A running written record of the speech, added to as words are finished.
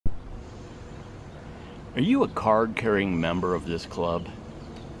Are you a card-carrying member of this club?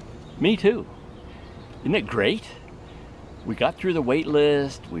 Me too. Isn't it great? We got through the wait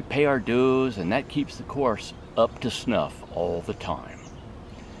list, we pay our dues, and that keeps the course up to snuff all the time.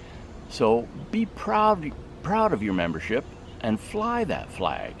 So be proud of your membership and fly that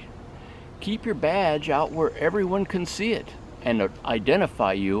flag. Keep your badge out where everyone can see it and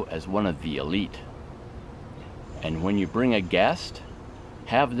identify you as one of the elite. And when you bring a guest,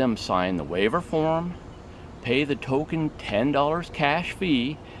 have them sign the waiver form, pay the token $10 cash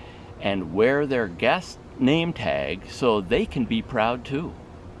fee, and wear their guest name tag so they can be proud too.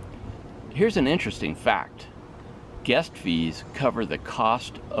 Here's an interesting fact. Guest fees cover the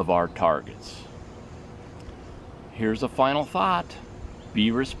cost of our targets. Here's a final thought.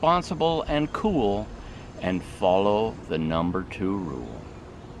 Be responsible and cool and follow the number 2 rule.